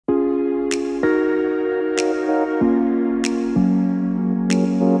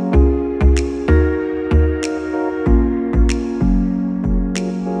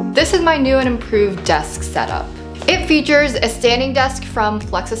this is my new and improved desk setup. It features a standing desk from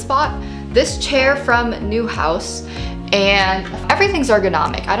FlexiSpot, this chair from Nouhaus, and everything's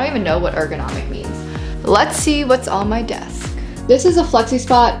ergonomic. I don't even know what ergonomic means. Let's see what's on my desk. This is a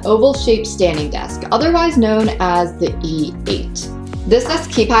FlexiSpot oval-shaped standing desk, otherwise known as the E8. This desk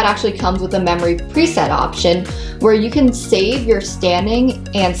keypad actually comes with a memory preset option where you can save your standing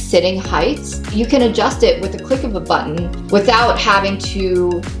and sitting heights. You can adjust it with a click of a button without having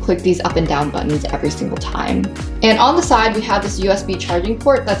to click these up and down buttons every single time. And on the side, we have this USB charging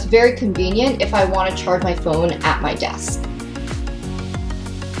port that's very convenient if I want to charge my phone at my desk.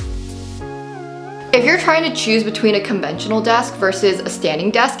 If you're trying to choose between a conventional desk versus a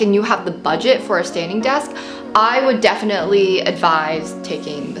standing desk and you have the budget for a standing desk, I would definitely advise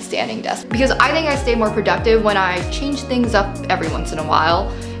taking the standing desk because I think I stay more productive when I change things up every once in a while.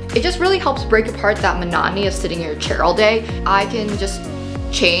 It just really helps break apart that monotony of sitting in your chair all day. I can just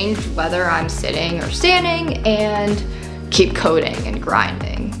change whether I'm sitting or standing and keep coding and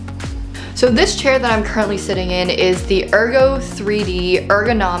grinding. So this chair that I'm currently sitting in is the Ergo 3D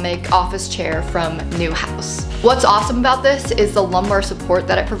ergonomic office chair from Nouhaus. What's awesome about this is the lumbar support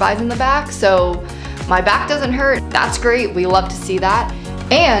that it provides in the back, so my back doesn't hurt. That's great, we love to see that.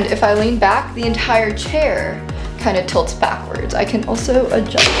 And if I lean back, the entire chair kind of tilts backwards. I can also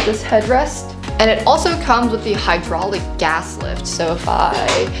adjust this headrest. And it also comes with the hydraulic gas lift, so if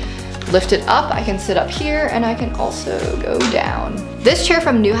I lift it up, I can sit up here and I can also go down. This chair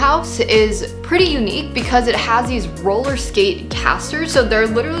from Nouhaus is pretty unique because it has these roller skate casters. So they're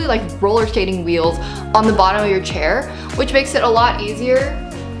literally like roller skating wheels on the bottom of your chair, which makes it a lot easier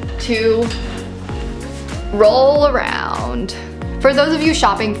to roll around. For those of you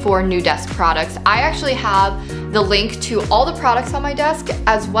shopping for new desk products, I actually have the link to all the products on my desk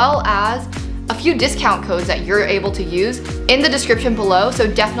as well as a few discount codes that you're able to use in the description below,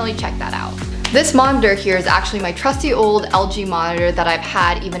 so definitely check that out. This monitor here is actually my trusty old LG monitor that I've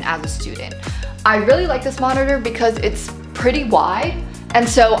had even as a student. I really like this monitor because it's pretty wide, and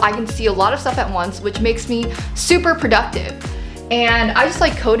so I can see a lot of stuff at once, which makes me super productive. And I just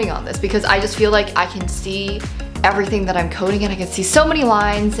like coding on this because I just feel like I can see everything that I'm coding and I can see so many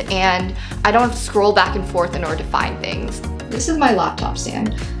lines and I don't have to scroll back and forth in order to find things. This is my laptop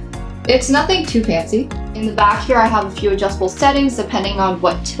stand. It's nothing too fancy. In the back here, I have a few adjustable settings depending on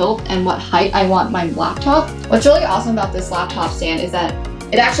what tilt and what height I want my laptop. What's really awesome about this laptop stand is that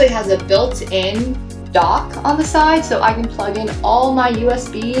it actually has a built-in dock on the side, so I can plug in all my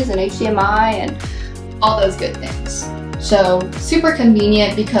USBs and HDMI and all those good things. So super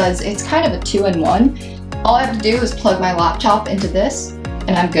convenient because it's kind of a two-in-one. All I have to do is plug my laptop into this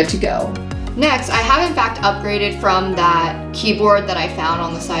and I'm good to go. Next, I have in fact upgraded from that keyboard that I found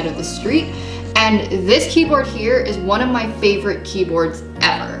on the side of the street, and this keyboard here is one of my favorite keyboards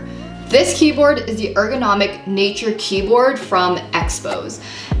ever. This keyboard is the Ergonomic Nature keyboard from Expos,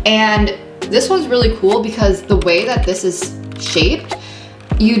 and this one's really cool because the way that this is shaped,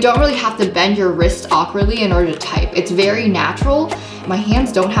 you don't really have to bend your wrist awkwardly in order to type. It's very natural. My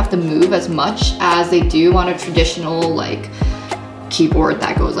hands don't have to move as much as they do on a traditional like keyboard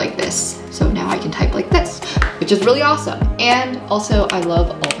that goes like this. So now I can type like this, which is really awesome. And also I love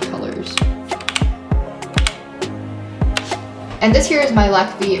all the colors. And this here is my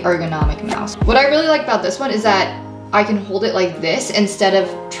Lekvey ergonomic mouse. What I really like about this one is that I can hold it like this instead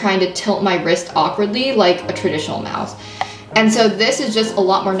of trying to tilt my wrist awkwardly like a traditional mouse. And so this is just a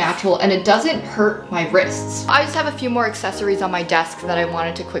lot more natural and it doesn't hurt my wrists. I just have a few more accessories on my desk that I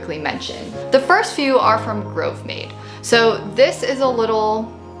wanted to quickly mention. The first few are from Grovemade. So this is a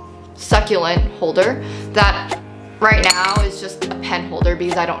little succulent holder that right now is just a pen holder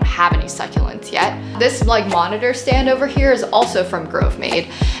because I don't have any succulents yet. This like monitor stand over here is also from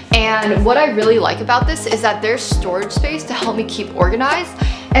Grovemade. And what I really like about this is that there's storage space to help me keep organized.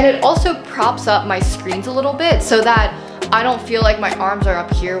 And it also props up my screens a little bit so that I don't feel like my arms are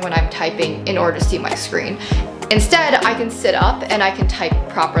up here when I'm typing in order to see my screen. Instead, I can sit up and I can type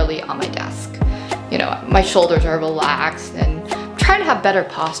properly on my desk. You know, my shoulders are relaxed and I'm trying to have better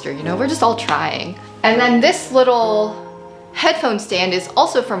posture, you know, we're just all trying. And then this little headphone stand is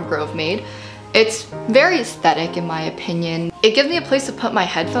also from Grovemade. It's very aesthetic in my opinion. It gives me a place to put my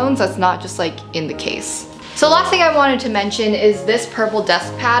headphones that's not just like in the case. So last thing I wanted to mention is this purple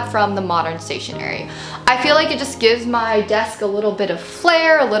desk pad from the Modern Stationery. I feel like it just gives my desk a little bit of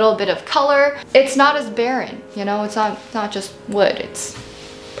flair, a little bit of color. It's not as barren, you know, it's not just wood, it's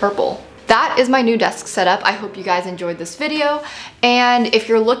purple. That is my new desk setup. I hope you guys enjoyed this video. And if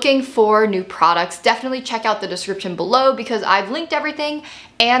you're looking for new products, definitely check out the description below because I've linked everything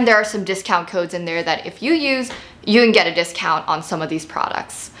and there are some discount codes in there that if you use, you can get a discount on some of these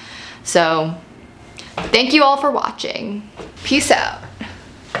products. So thank you all for watching. Peace out.